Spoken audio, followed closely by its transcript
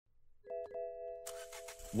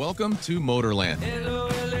Welcome to Motorland,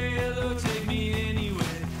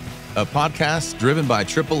 a podcast driven by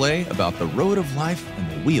AAA about the road of life and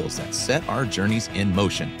the wheels that set our journeys in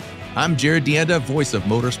motion. I'm Jared Deanda, voice of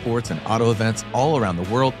motorsports and auto events all around the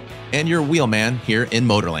world, and your wheelman here in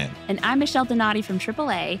Motorland. And I'm Michelle Donati from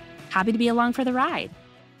AAA. Happy to be along for the ride.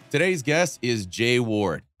 Today's guest is Jay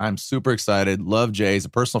Ward. I'm super excited. Love Jay. He's a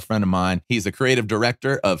personal friend of mine. He's the creative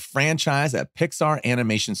director of franchise at Pixar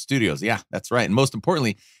Animation Studios. Yeah, that's right. And most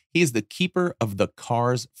importantly, he is the keeper of the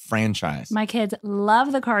Cars franchise. My kids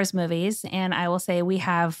love the Cars movies, and I will say we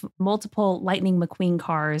have multiple Lightning McQueen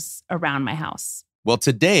cars around my house. Well,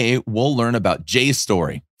 today we'll learn about Jay's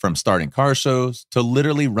story from starting car shows to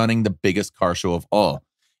literally running the biggest car show of all.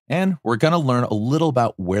 And we're going to learn a little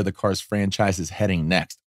about where the Cars franchise is heading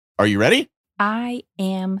next. Are you ready? I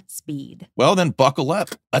am speed. Well, then buckle up.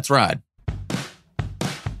 Let's ride.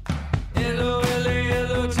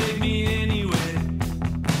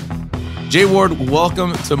 Jay Ward,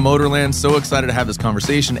 welcome to Motorland. So excited to have this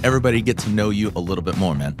conversation. Everybody get to know you a little bit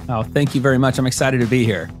more, man. Oh, thank you very much. I'm excited to be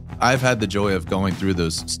here. I've had the joy of going through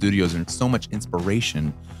those studios and so much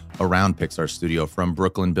inspiration around Pixar Studio, from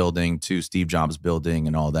Brooklyn building to Steve Jobs building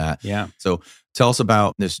and all that. Yeah. So tell us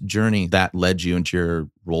about this journey that led you into your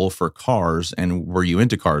role for Cars, and were you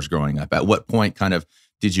into cars growing up? At what point kind of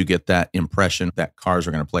did you get that impression that cars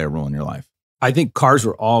were going to play a role in your life? I think cars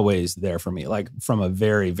were always there for me, like from a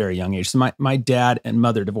very, very young age. So my dad and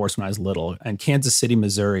mother divorced when I was little, and Kansas City,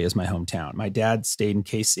 Missouri is my hometown. My dad stayed in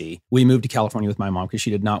KC. We moved to California with my mom because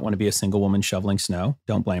she did not want to be a single woman shoveling snow.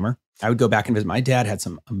 Don't blame her. I would go back and visit. My dad had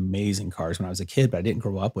some amazing cars when I was a kid, but I didn't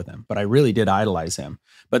grow up with him. But I really did idolize him.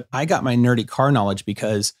 But I got my nerdy car knowledge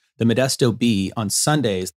because the Modesto Bee on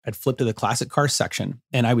Sundays, I'd flip to the classic car section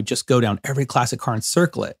and I would just go down every classic car and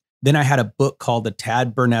circle it. Then I had a book called the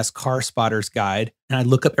Tad Burness Car Spotter's Guide. And I'd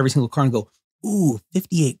look up every single car and go, ooh,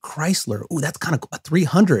 58 Chrysler. Ooh, that's kind of a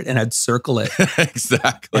 300. And I'd circle it.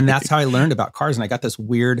 Exactly. And that's how I learned about cars. And I got this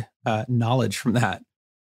weird knowledge from that.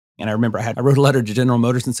 And I remember I wrote a letter to General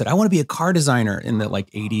Motors and said, I want to be a car designer in the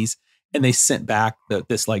 80s. And they sent back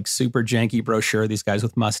this super janky brochure, these guys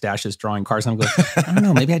with mustaches drawing cars. And I'm going, I don't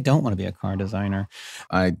know, maybe I don't want to be a car designer.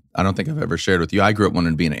 I don't think I've ever shared with you. I grew up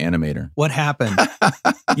wanting to be an animator. What happened?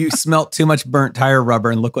 You smelt too much burnt tire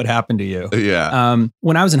rubber and look what happened to you. Yeah.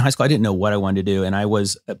 When I was in high school, I didn't know what I wanted to do. And I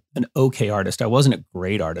was an okay artist. I wasn't a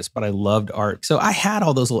great artist, but I loved art. So I had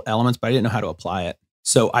all those little elements, but I didn't know how to apply it.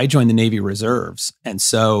 So I joined the Navy Reserves. And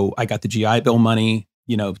so I got the GI Bill money,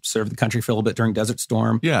 served the country for a little bit during Desert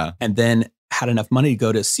Storm. Yeah. And then had enough money to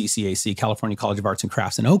go to CCAC, California College of Arts and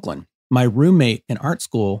Crafts in Oakland. My roommate in art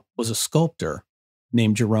school was a sculptor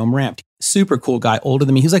named Jerome Rampt. Super cool guy, older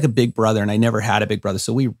than me. He was like a big brother, and I never had a big brother.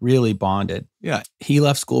 So we really bonded. Yeah. He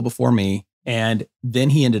left school before me. And then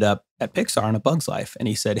he ended up at Pixar on A Bug's Life. And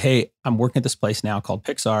he said, hey, I'm working at this place now called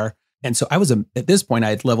Pixar. And so at this point, I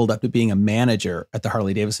had leveled up to being a manager at the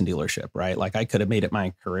Harley Davidson dealership, right? Like I could have made it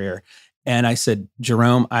my career. And I said,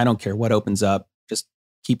 Jerome, I don't care what opens up. Just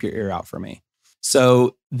keep your ear out for me.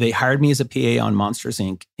 So they hired me as a PA on Monsters,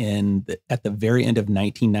 Inc. At the very end of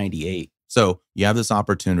 1998. So you have this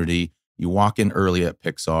opportunity. You walk in early at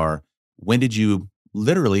Pixar. When did you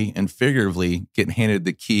literally and figuratively get handed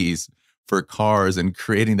the keys for Cars and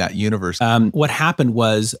creating that universe? What happened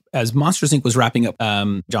was, as Monsters, Inc. was wrapping up,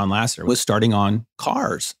 John Lasseter was starting on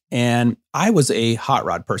Cars. And I was a hot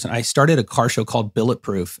rod person. I started a car show called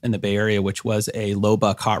Bulletproof in the Bay Area, which was a low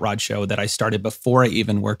buck hot rod show that I started before I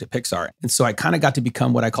even worked at Pixar. And so I kind of got to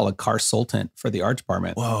become what I call a car sultant for the art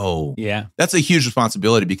department. Whoa. Yeah. That's a huge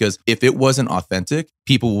responsibility, because if it wasn't authentic,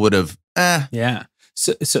 people would have, Yeah.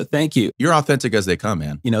 So thank you. You're authentic as they come,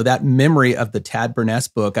 man. That memory of the Tad Burness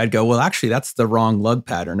book, I'd go, well, actually, that's the wrong lug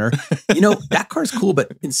pattern. Or, that car's cool,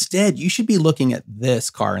 but instead, you should be looking at this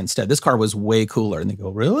car instead. This car was way cooler. And they go,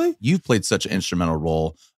 really? You've played such an instrumental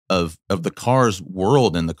role of the Cars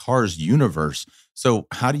world and the Cars universe. So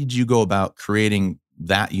how did you go about creating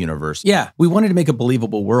that universe? Yeah, we wanted to make a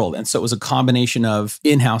believable world. And so it was a combination of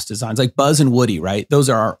in-house designs like Buzz and Woody, right? Those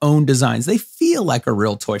are our own designs. They feel like a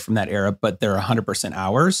real toy from that era, but they're 100%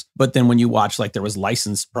 ours. But then when you watch, there was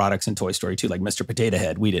licensed products in Toy Story 2, like Mr. Potato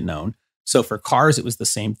Head, we didn't own. So for Cars, it was the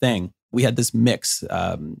same thing. We had this mix.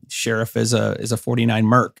 Sheriff is a 49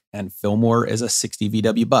 Merc and Fillmore is a 60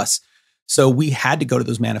 VW bus. So we had to go to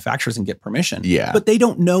those manufacturers and get permission. Yeah. But they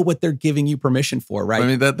don't know what they're giving you permission for, right? I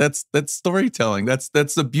mean, that's storytelling.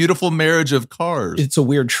 That's a beautiful marriage of cars. It's a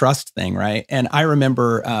weird trust thing, right? And I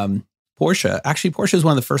remember Porsche. Actually, Porsche was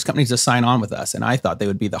one of the first companies to sign on with us, and I thought they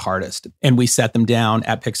would be the hardest. And we sat them down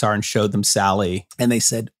at Pixar and showed them Sally, and they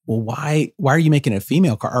said, well, why are you making a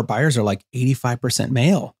female car? Our buyers are like 85%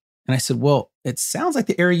 male. And I said, well, it sounds like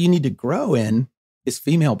the area you need to grow in is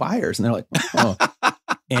female buyers. And they're like, oh.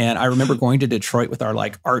 And I remember going to Detroit with our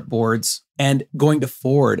like art boards and going to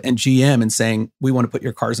Ford and GM and saying, we want to put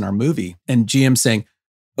your cars in our movie. And GM saying,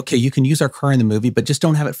 okay, you can use our car in the movie, but just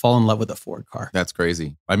don't have it fall in love with a Ford car. That's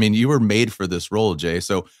crazy. I mean, you were made for this role, Jay.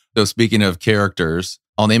 So speaking of characters,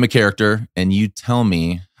 I'll name a character and you tell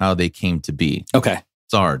me how they came to be. Okay.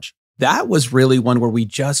 Sarge. That was really one where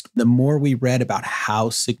the more we read about how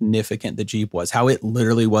significant the Jeep was, how it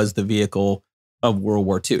literally was the vehicle of World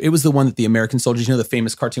War II. It was the one that the American soldiers, the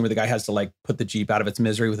famous cartoon where the guy has to like put the Jeep out of its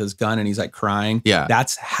misery with his gun and he's like crying. Yeah.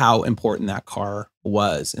 That's how important that car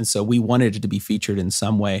was. And so we wanted it to be featured in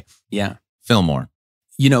some way. Yeah. Fillmore.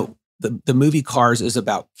 The movie Cars is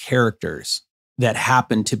about characters that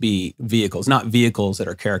happen to be vehicles, not vehicles that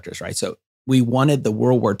are characters, right? So we wanted the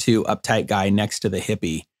World War II uptight guy next to the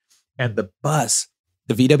hippie. And the bus,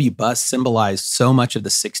 the VW bus symbolized so much of the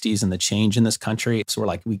 60s and the change in this country. So we're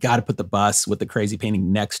like, we got to put the bus with the crazy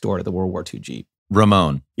painting next door to the World War II Jeep.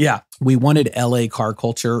 Ramon. Yeah. We wanted LA car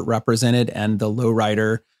culture represented, and the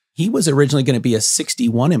lowrider, he was originally going to be a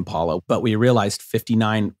 61 Impala, but we realized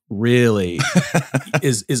 59 really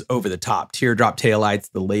is over the top. Teardrop taillights,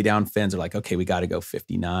 the lay down fins are like, okay, we got to go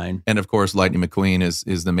 59. And of course, Lightning McQueen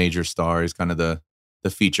is the major star. He's kind of the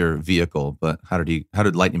feature vehicle. But how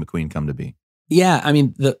did Lightning McQueen come to be? Yeah, I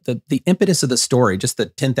mean, the impetus of the story, just the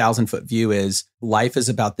 10,000 foot view, is life is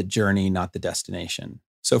about the journey, not the destination.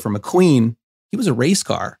 So for McQueen, he was a race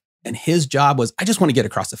car and his job was, I just want to get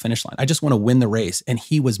across the finish line. I just want to win the race. And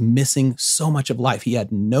he was missing so much of life. He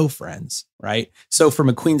had no friends, right? So for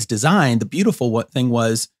McQueen's design, the beautiful thing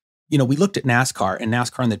was, we looked at NASCAR, and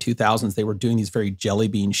NASCAR in the 2000s, they were doing these very jelly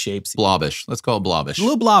bean shapes. Blobbish. Let's call it blobbish. A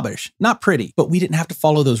little blobbish, not pretty, but we didn't have to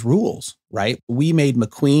follow those rules, right? We made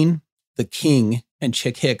McQueen, the King, and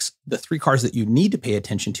Chick Hicks, the three cars that you need to pay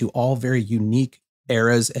attention to, all very unique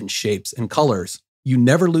eras and shapes and colors. You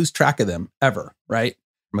never lose track of them, ever, right?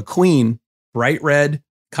 McQueen, bright red,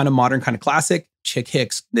 kind of modern, kind of classic. Chick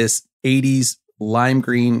Hicks, this 80s lime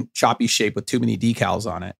green choppy shape with too many decals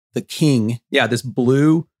on it. The King, this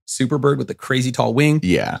blue Superbird with the crazy tall wing.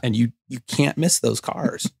 Yeah. And you can't miss those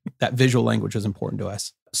cars. That visual language was important to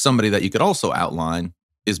us. Somebody that you could also outline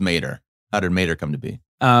is Mater. How did Mater come to be?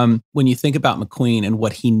 When you think about McQueen and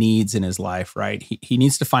what he needs in his life, right? He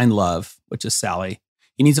needs to find love, which is Sally.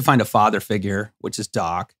 He needs to find a father figure, which is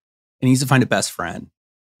Doc. And he needs to find a best friend.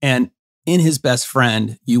 And in his best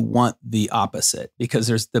friend, you want the opposite, because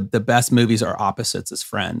there's the best movies are opposites as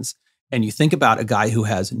friends. And you think about a guy who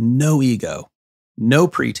has no ego, no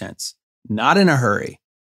pretense, not in a hurry.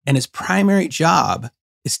 And his primary job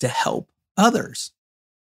is to help others.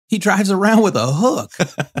 He drives around with a hook.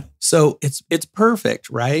 So it's perfect,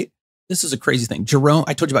 right? This is a crazy thing. Jerome,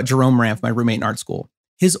 I told you about Jerome Ranft, my roommate in art school.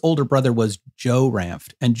 His older brother was Joe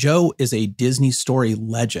Ranft. And Joe is a Disney story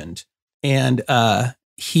legend. And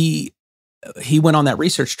he went on that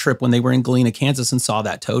research trip when they were in Galena, Kansas, and saw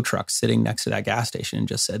that tow truck sitting next to that gas station and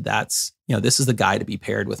just said, this is the guy to be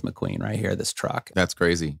paired with McQueen right here, this truck. That's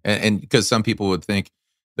crazy. And because some people would think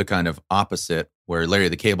the kind of opposite, where Larry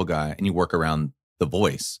the Cable Guy, and you work around the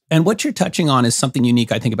voice. And what you're touching on is something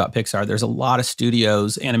unique, I think, about Pixar. There's a lot of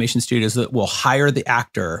studios, animation studios, that will hire the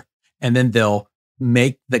actor and then they'll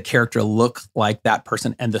make the character look like that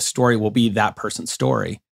person and the story will be that person's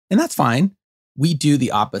story. And that's fine. We do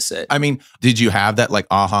the opposite. I mean, did you have that like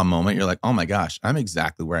aha moment? You're like, oh my gosh, I'm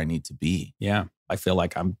exactly where I need to be. Yeah. I feel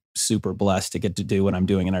like I'm super blessed to get to do what I'm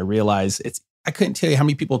doing. And I realize I couldn't tell you how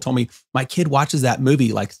many people told me my kid watches that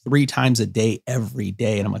movie like 3 times a day, every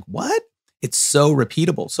day. And I'm like, what? It's so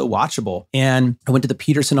repeatable, so watchable. And I went to the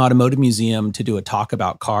Peterson Automotive Museum to do a talk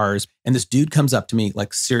about cars. And this dude comes up to me,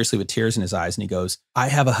 like seriously with tears in his eyes. And he goes, I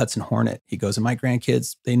have a Hudson Hornet. He goes, and my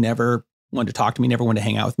grandkids, they never wanted to talk to me, never wanted to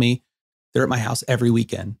hang out with me. They're at my house every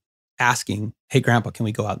weekend asking, hey, Grandpa, can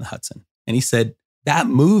we go out in the Hudson? And he said, that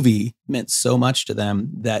movie meant so much to them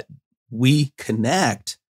that we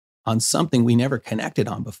connect on something we never connected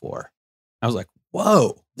on before. I was like,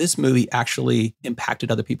 whoa, this movie actually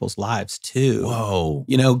impacted other people's lives too. Whoa.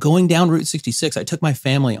 Going down Route 66, I took my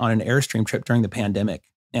family on an Airstream trip during the pandemic.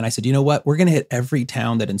 And I said, you know what? We're going to hit every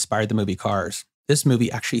town that inspired the movie Cars. This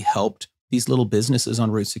movie actually helped these little businesses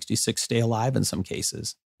on Route 66 stay alive in some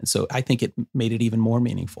cases. And so I think it made it even more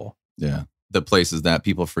meaningful. Yeah. The places that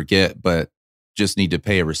people forget, but just need to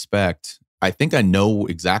pay a respect. I think I know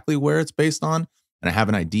exactly where it's based on and I have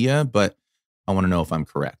an idea, but I want to know if I'm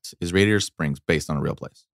correct. Is Radiator Springs based on a real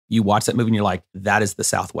place? You watch that movie and you're like, that is the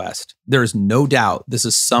Southwest. There is no doubt this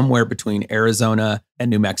is somewhere between Arizona and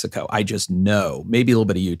New Mexico. I just know. Maybe a little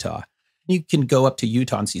bit of Utah. You can go up to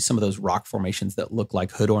Utah and see some of those rock formations that look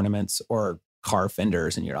like hood ornaments or car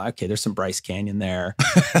fenders and you're like, okay, there's some Bryce Canyon there.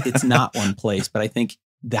 It's not one place, but I think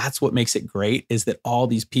that's what makes it great is that all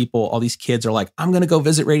these people, all these kids are like, I'm going to go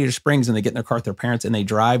visit Radiator Springs, and they get in their car with their parents and they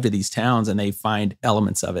drive to these towns and they find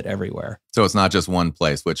elements of it everywhere. So it's not just one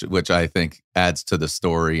place, which I think adds to the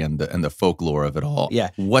story and the folklore of it all. Yeah.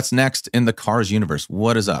 What's next in the Cars universe?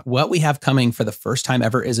 What is up? What we have coming for the first time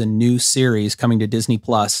ever is a new series coming to Disney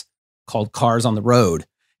Plus called Cars on the Road.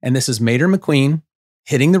 And this is Mater McQueen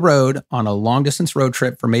hitting the road on a long distance road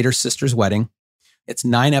trip for Mater's sister's wedding. It's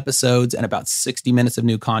 9 episodes and about 60 minutes of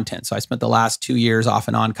new content. So I spent the last 2 years off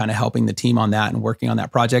and on kind of helping the team on that and working on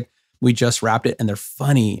that project. We just wrapped it, and they're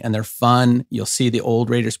funny and they're fun. You'll see the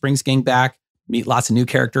old Radiator Springs gang back, meet lots of new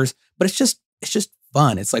characters, but it's just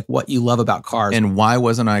fun. It's like what you love about Cars. And why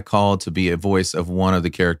wasn't I called to be a voice of one of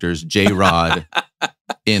the characters, J-Rod,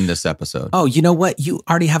 in this episode? Oh, you know what? You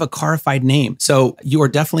already have a carified name. So you are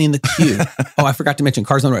definitely in the queue. Oh, I forgot to mention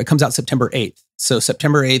Cars on the Road. It comes out September 8th. So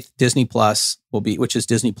September 8th, Disney Plus which is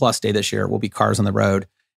Disney Plus Day this year, will be Cars on the Road.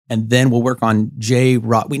 And then we'll work on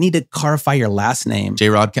J-Rod. We need to clarify your last name.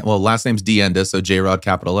 J-Rod, well, last name's D'Enda, so J-Rod,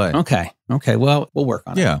 capital A. Okay. Well, we'll work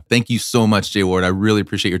on it. Yeah. Thank you so much, Jay Ward. I really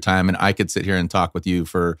appreciate your time. And I could sit here and talk with you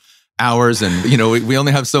for hours. And, we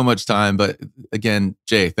only have so much time. But again,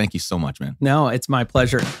 Jay, thank you so much, man. No, it's my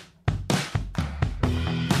pleasure.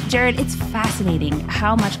 Jared, it's fascinating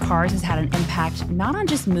how much Cars has had an impact, not on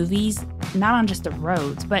just movies, not on just the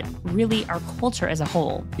roads, but really our culture as a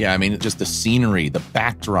whole. Yeah, I mean, just the scenery, the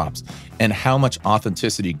backdrops, and how much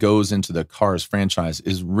authenticity goes into the Cars franchise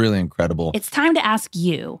is really incredible. It's time to ask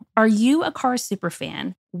you, are you a Cars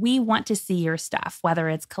superfan? We want to see your stuff, whether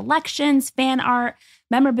it's collections, fan art,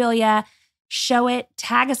 memorabilia. Show it,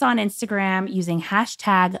 tag us on Instagram using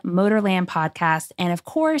hashtag Motorland Podcast. And of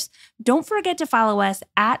course, don't forget to follow us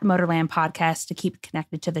at Motorland Podcast to keep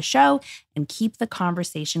connected to the show and keep the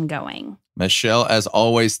conversation going. Michelle, as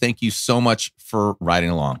always, thank you so much for riding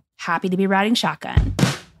along. Happy to be riding shotgun.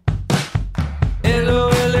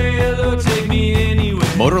 Hello, take me anywhere.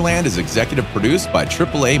 Motorland is executive produced by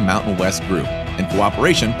AAA Mountain West Group in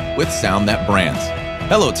cooperation with SoundNet Brands.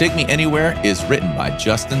 Hello, Take Me Anywhere is written by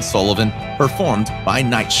Justin Sullivan, performed by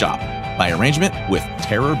Night Shop, by arrangement with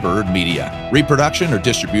Terror Bird Media. Reproduction or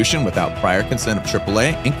distribution without prior consent of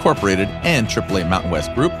AAA Incorporated and AAA Mountain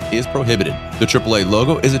West Group is prohibited. The AAA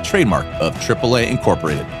logo is a trademark of AAA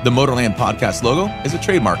Incorporated. The Motorland Podcast logo is a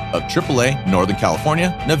trademark of AAA Northern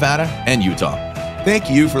California, Nevada, and Utah. Thank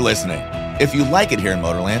you for listening. If you like it here in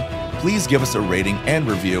Motorland, please give us a rating and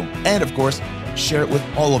review, and of course, share it with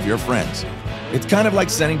all of your friends. It's kind of like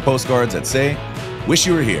sending postcards that say, "Wish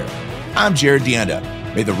you were here." I'm Jared D'Enda.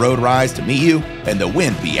 May the road rise to meet you and the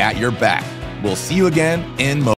wind be at your back. We'll see you again in